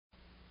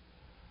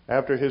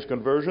After his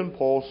conversion,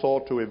 Paul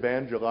sought to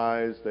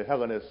evangelize the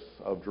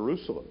Hellenists of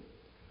Jerusalem,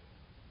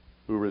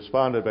 who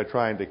responded by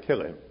trying to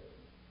kill him.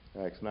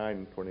 Acts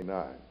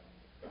 9:29.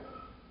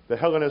 The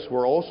Hellenists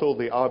were also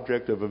the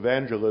object of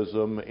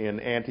evangelism in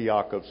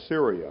Antioch of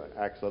Syria,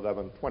 Acts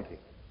 11:20.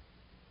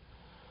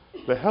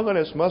 The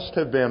Hellenists must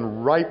have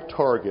been ripe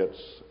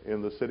targets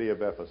in the city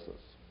of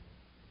Ephesus.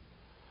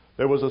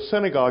 There was a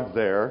synagogue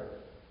there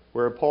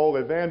where Paul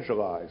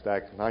evangelized,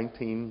 Acts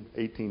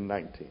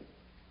 18:19.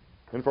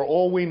 And for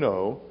all we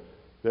know,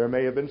 there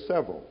may have been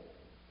several.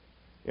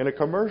 In a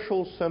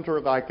commercial center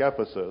like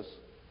Ephesus,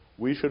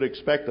 we should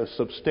expect a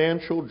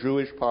substantial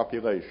Jewish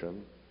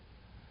population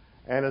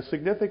and a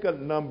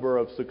significant number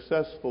of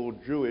successful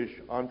Jewish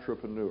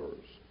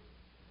entrepreneurs.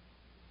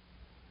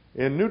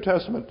 In New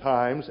Testament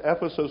times,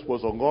 Ephesus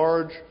was a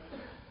large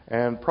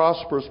and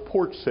prosperous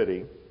port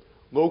city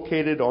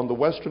located on the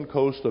western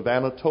coast of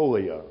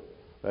Anatolia,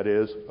 that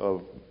is,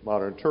 of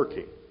modern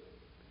Turkey.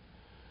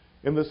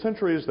 In the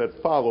centuries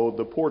that followed,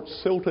 the port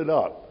silted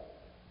up,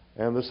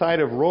 and the site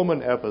of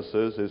Roman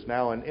Ephesus is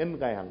now an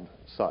inland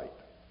site.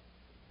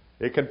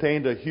 It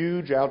contained a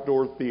huge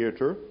outdoor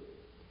theater,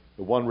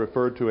 the one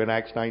referred to in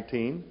Acts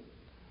 19,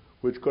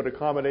 which could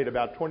accommodate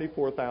about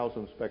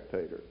 24,000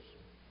 spectators.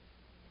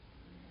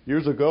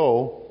 Years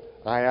ago,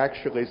 I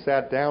actually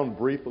sat down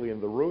briefly in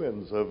the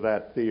ruins of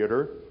that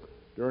theater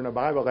during a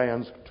Bible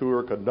Lands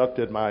tour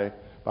conducted by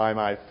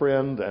my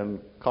friend and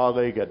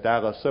colleague at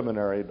Dallas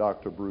Seminary,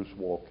 Dr. Bruce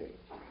Walke.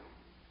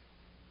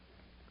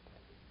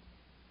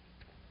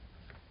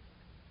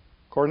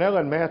 Cornell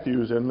and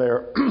Matthews, in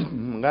their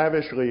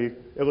lavishly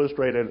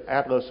illustrated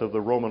Atlas of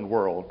the Roman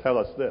World, tell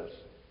us this,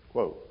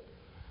 quote,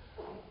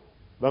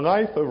 "The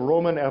life of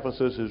Roman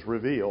Ephesus is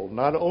revealed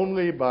not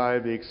only by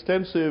the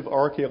extensive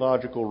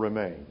archaeological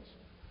remains,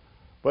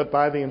 but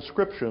by the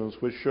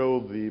inscriptions which show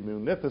the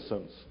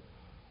munificence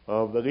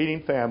of the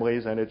leading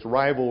families and its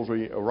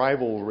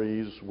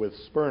rivalries with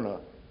Smyrna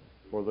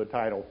for the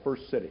title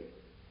First City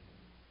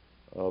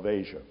of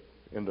Asia."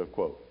 End of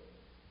quote.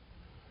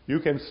 You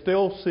can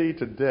still see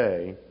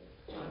today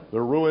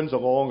the ruins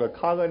along a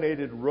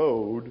colonnaded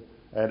road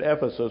at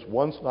Ephesus,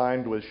 once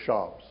lined with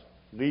shops,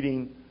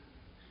 leading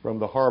from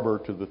the harbor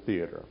to the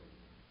theater.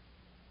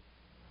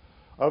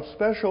 Of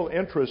special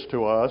interest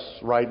to us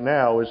right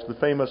now is the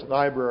famous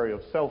library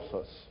of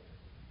Celsus.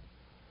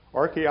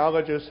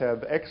 Archaeologists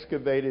have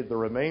excavated the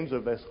remains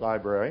of this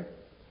library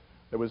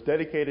that was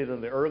dedicated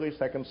in the early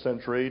 2nd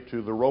century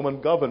to the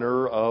Roman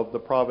governor of the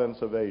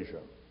province of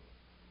Asia.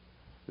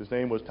 His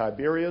name was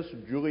Tiberius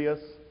Julius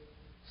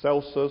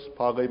Celsus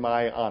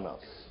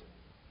Polymianus.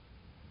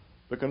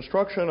 The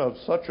construction of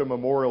such a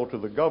memorial to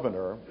the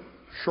governor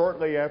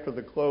shortly after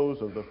the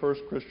close of the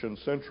first Christian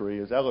century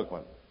is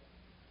eloquent.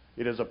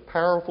 It is a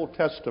powerful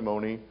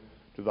testimony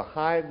to the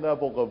high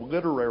level of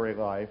literary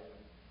life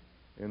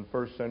in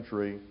first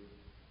century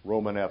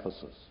Roman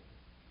Ephesus.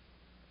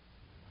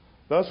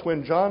 Thus,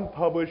 when John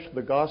published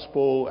the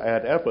gospel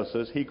at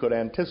Ephesus, he could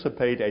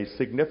anticipate a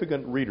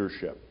significant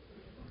readership.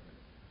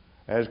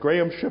 As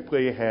Graham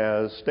Shipley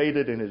has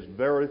stated in his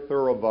very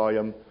thorough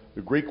volume,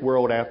 The Greek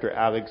World After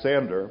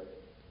Alexander,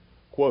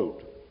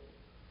 quote,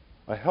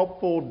 "A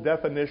helpful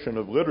definition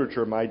of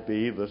literature might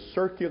be the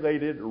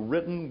circulated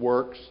written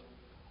works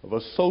of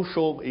a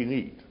social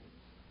elite,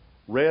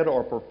 read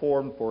or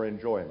performed for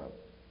enjoyment.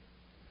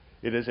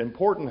 It is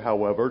important,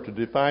 however, to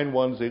define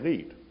one's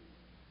elite.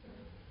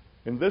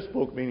 In this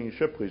book," meaning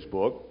Shipley's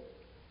book,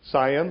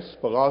 "science,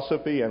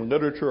 philosophy, and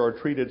literature are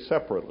treated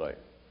separately.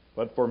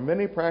 But for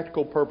many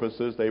practical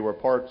purposes, they were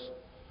parts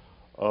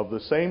of the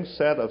same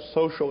set of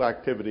social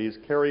activities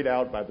carried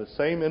out by the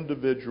same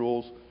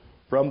individuals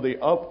from the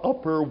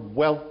upper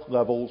wealth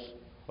levels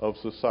of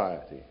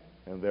society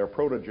and their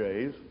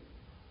proteges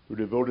who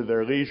devoted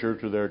their leisure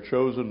to their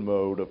chosen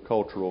mode of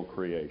cultural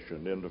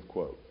creation." End of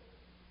quote.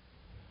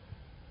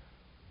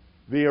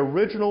 The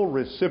original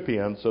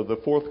recipients of the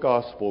fourth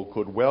gospel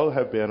could well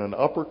have been an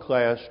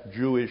upper-class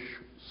Jewish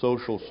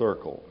social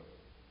circle,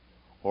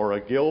 or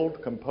a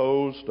guild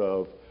composed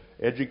of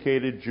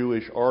educated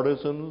Jewish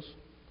artisans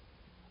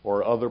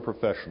or other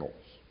professionals.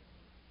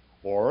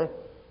 Or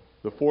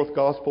the fourth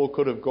gospel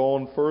could have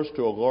gone first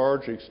to a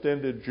large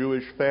extended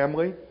Jewish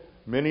family,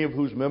 many of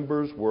whose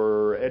members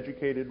were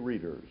educated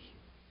readers.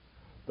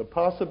 The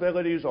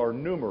possibilities are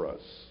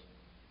numerous.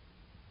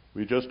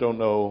 We just don't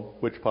know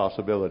which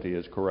possibility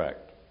is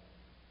correct.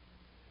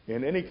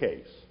 In any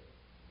case,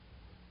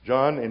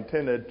 John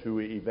intended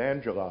to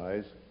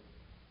evangelize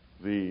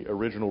the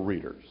original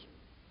readers.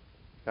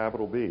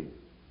 Capital B.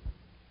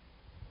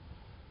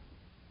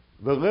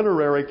 The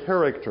literary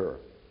character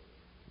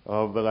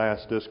of the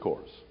last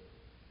discourse.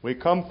 We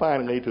come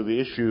finally to the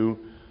issue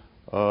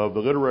of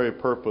the literary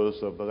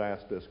purpose of the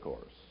last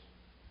discourse.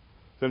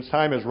 Since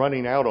time is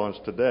running out on us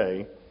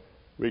today,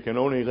 we can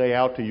only lay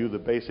out to you the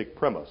basic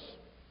premise.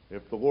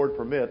 If the Lord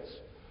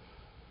permits,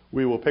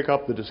 we will pick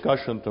up the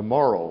discussion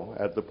tomorrow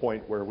at the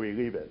point where we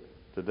leave it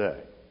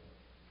today.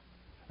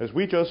 As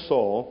we just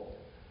saw,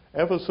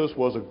 Ephesus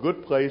was a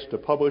good place to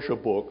publish a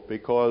book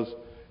because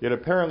It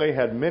apparently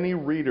had many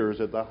readers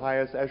at the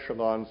highest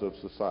echelons of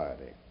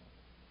society.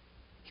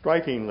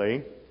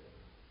 Strikingly,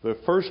 the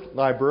first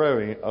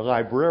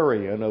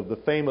librarian of the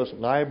famous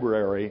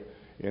library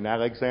in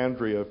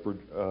Alexandria,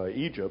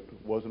 Egypt,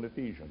 was an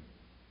Ephesian.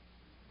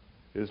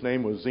 His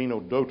name was Zane,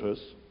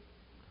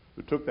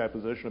 who took that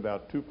position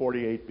about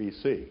 248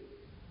 BC.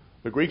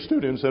 The Greek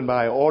students in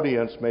my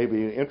audience may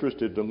be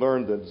interested to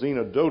learn that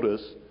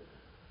Zenodotus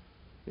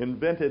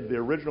invented the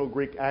original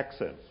Greek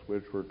accents,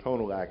 which were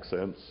tonal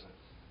accents,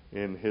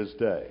 in his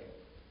day.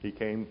 He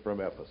came from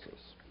Ephesus.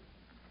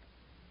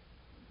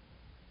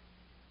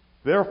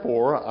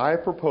 Therefore, I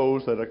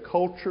propose that a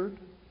cultured,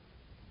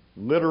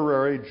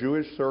 literary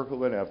Jewish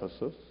circle in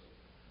Ephesus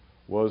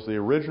was the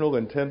original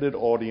intended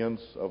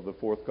audience of the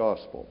fourth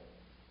gospel.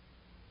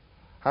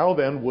 How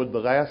then would the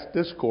last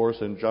discourse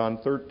in John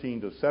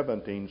 13 to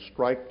 17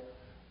 strike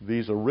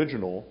these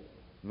original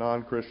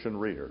non-Christian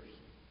readers?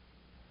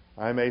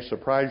 I may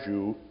surprise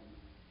you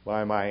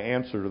by my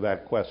answer to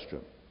that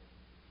question.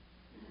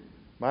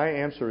 My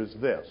answer is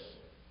this.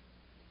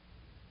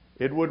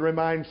 It would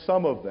remind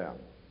some of them,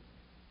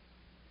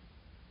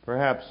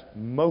 perhaps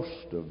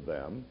most of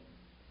them,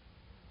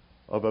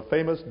 of a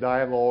famous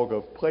dialogue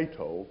of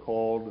Plato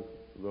called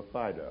the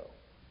Phaedo.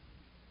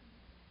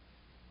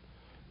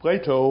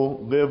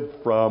 Plato lived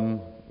from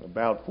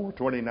about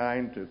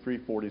 429 to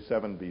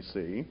 347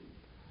 BC,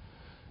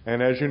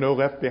 and as you know,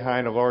 left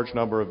behind a large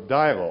number of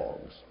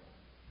dialogues.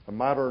 A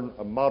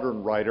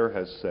modern writer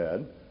has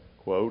said,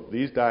 quote,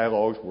 these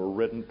dialogues were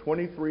written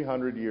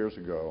 2,300 years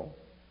ago,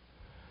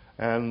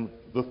 and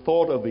the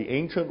thought of the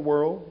ancient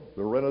world,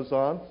 the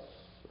Renaissance,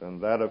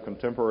 and that of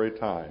contemporary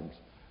times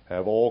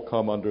have all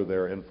come under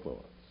their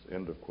influence,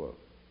 end of quote.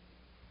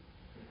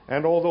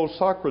 And although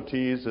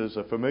Socrates is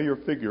a familiar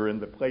figure in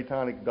the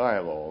Platonic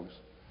dialogues,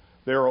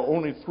 there are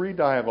only 3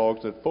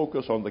 dialogues that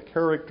focus on the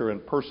character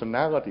and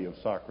personality of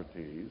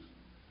Socrates,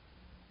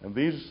 and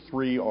these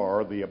 3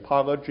 are the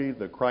Apology,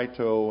 the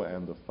Crito,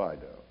 and the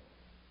Phaedo.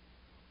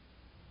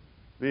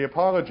 The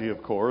Apology,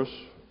 of course,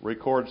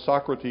 records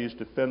Socrates'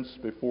 defense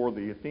before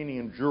the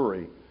Athenian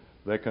jury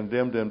that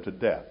condemned him to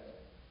death.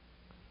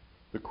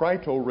 The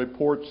Crito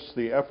reports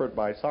the effort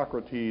by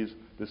Socrates'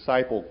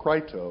 disciple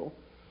Crito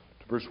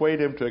to persuade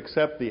him to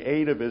accept the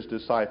aid of his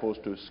disciples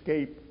to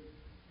escape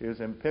his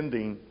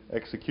impending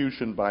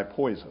execution by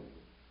poison.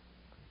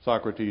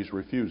 Socrates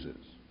refuses.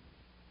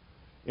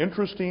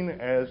 Interesting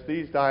as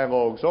these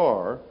dialogues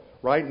are,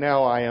 right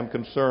now I am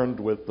concerned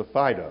with the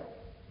Phaedo.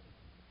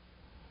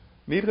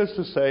 Needless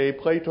to say,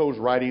 Plato's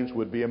writings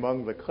would be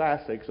among the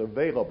classics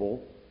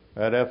available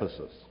at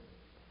Ephesus.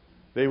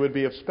 They would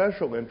be of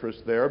special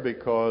interest there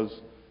because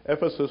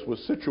Ephesus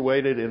was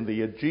situated in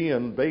the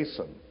Aegean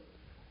basin,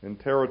 in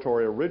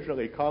territory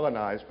originally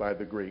colonized by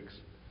the Greeks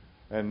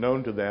and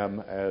known to them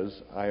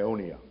as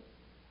Ionia.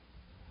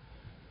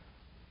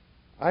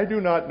 I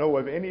do not know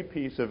of any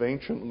piece of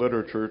ancient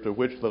literature to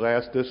which the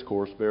last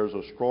discourse bears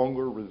a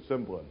stronger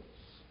resemblance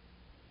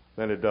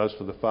than it does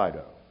to the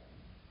Phaedo.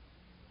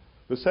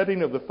 The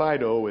setting of the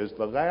Phaedo is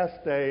the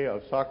last day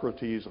of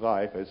Socrates'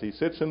 life as he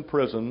sits in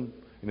prison,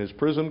 in his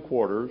prison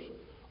quarters,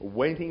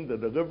 awaiting the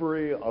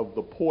delivery of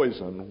the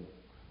poison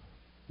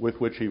with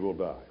which he will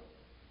die.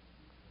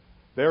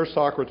 There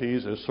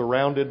Socrates is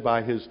surrounded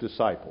by his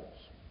disciples.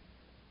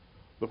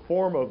 The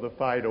form of the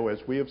Phaedo, as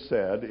we have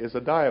said, is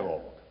a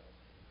dialogue.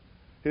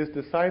 His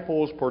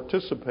disciples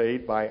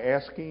participate by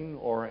asking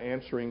or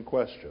answering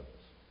questions.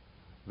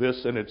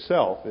 This in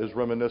itself is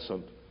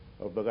reminiscent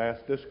of the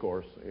last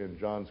discourse in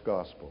John's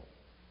Gospel.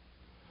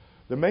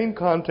 The main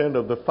content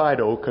of the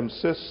Phaedo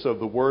consists of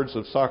the words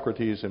of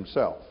Socrates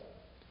himself.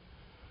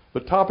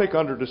 The topic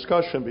under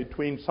discussion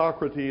between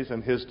Socrates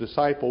and his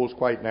disciples,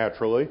 quite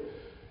naturally,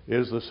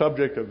 is the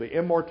subject of the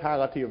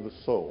immortality of the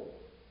soul.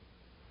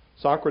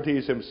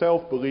 Socrates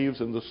himself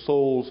believes in the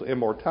soul's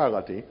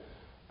immortality,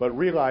 but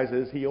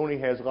realizes he only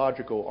has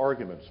logical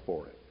arguments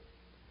for it.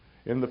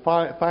 In the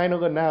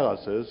final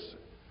analysis,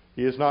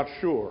 he is not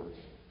sure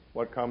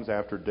what comes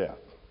after death.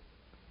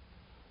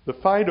 The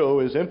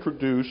Phaedo is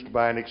introduced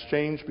by an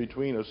exchange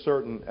between a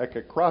certain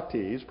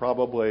Echecrates,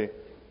 probably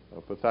a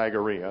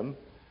Pythagorean,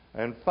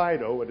 and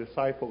Phaedo, a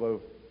disciple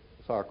of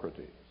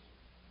Socrates.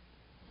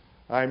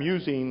 I'm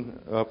using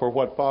for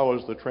what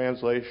follows the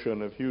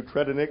translation of Hugh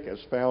Tredennick as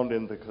found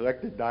in the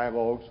collected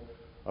dialogues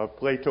of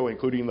Plato,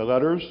 including the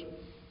letters,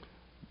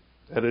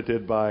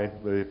 edited by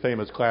the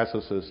famous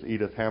classicist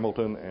Edith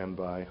Hamilton and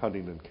by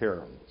Huntington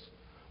Cairns.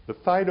 The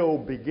Phaedo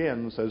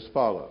begins as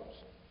follows.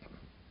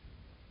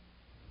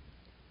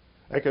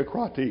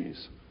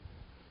 Echecrates,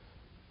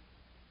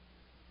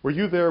 were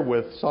you there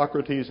with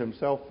Socrates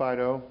himself,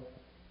 Phaedo,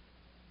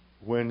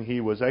 when he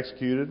was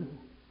executed?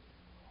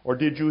 Or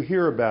did you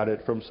hear about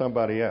it from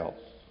somebody else?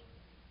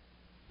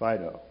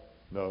 Phaedo,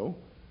 no,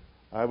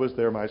 I was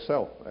there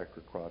myself,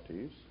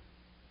 Echecrates.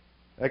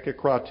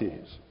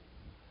 Echecrates,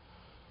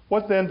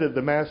 what then did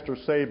the master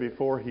say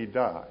before he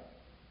died?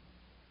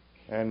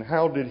 And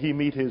how did he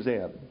meet his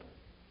end?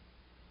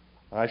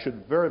 I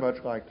should very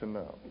much like to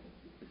know.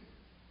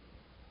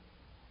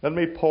 Let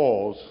me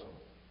pause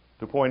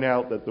to point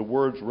out that the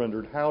words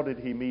rendered, how did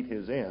he meet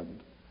his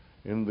end,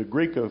 in the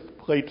Greek of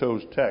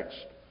Plato's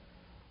text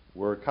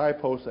were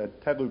kaipos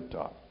et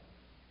teluta.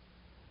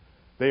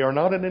 They are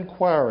not an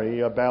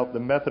inquiry about the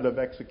method of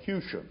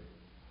execution,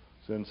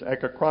 since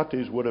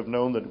Echecrates would have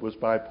known that it was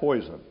by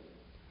poison.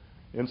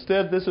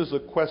 Instead, this is a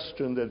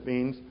question that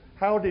means,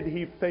 how did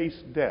he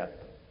face death?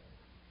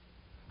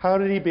 How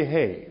did he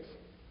behave?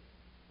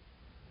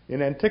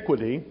 In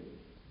antiquity,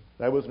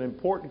 that was an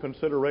important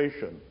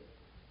consideration,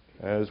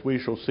 as we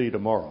shall see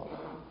tomorrow.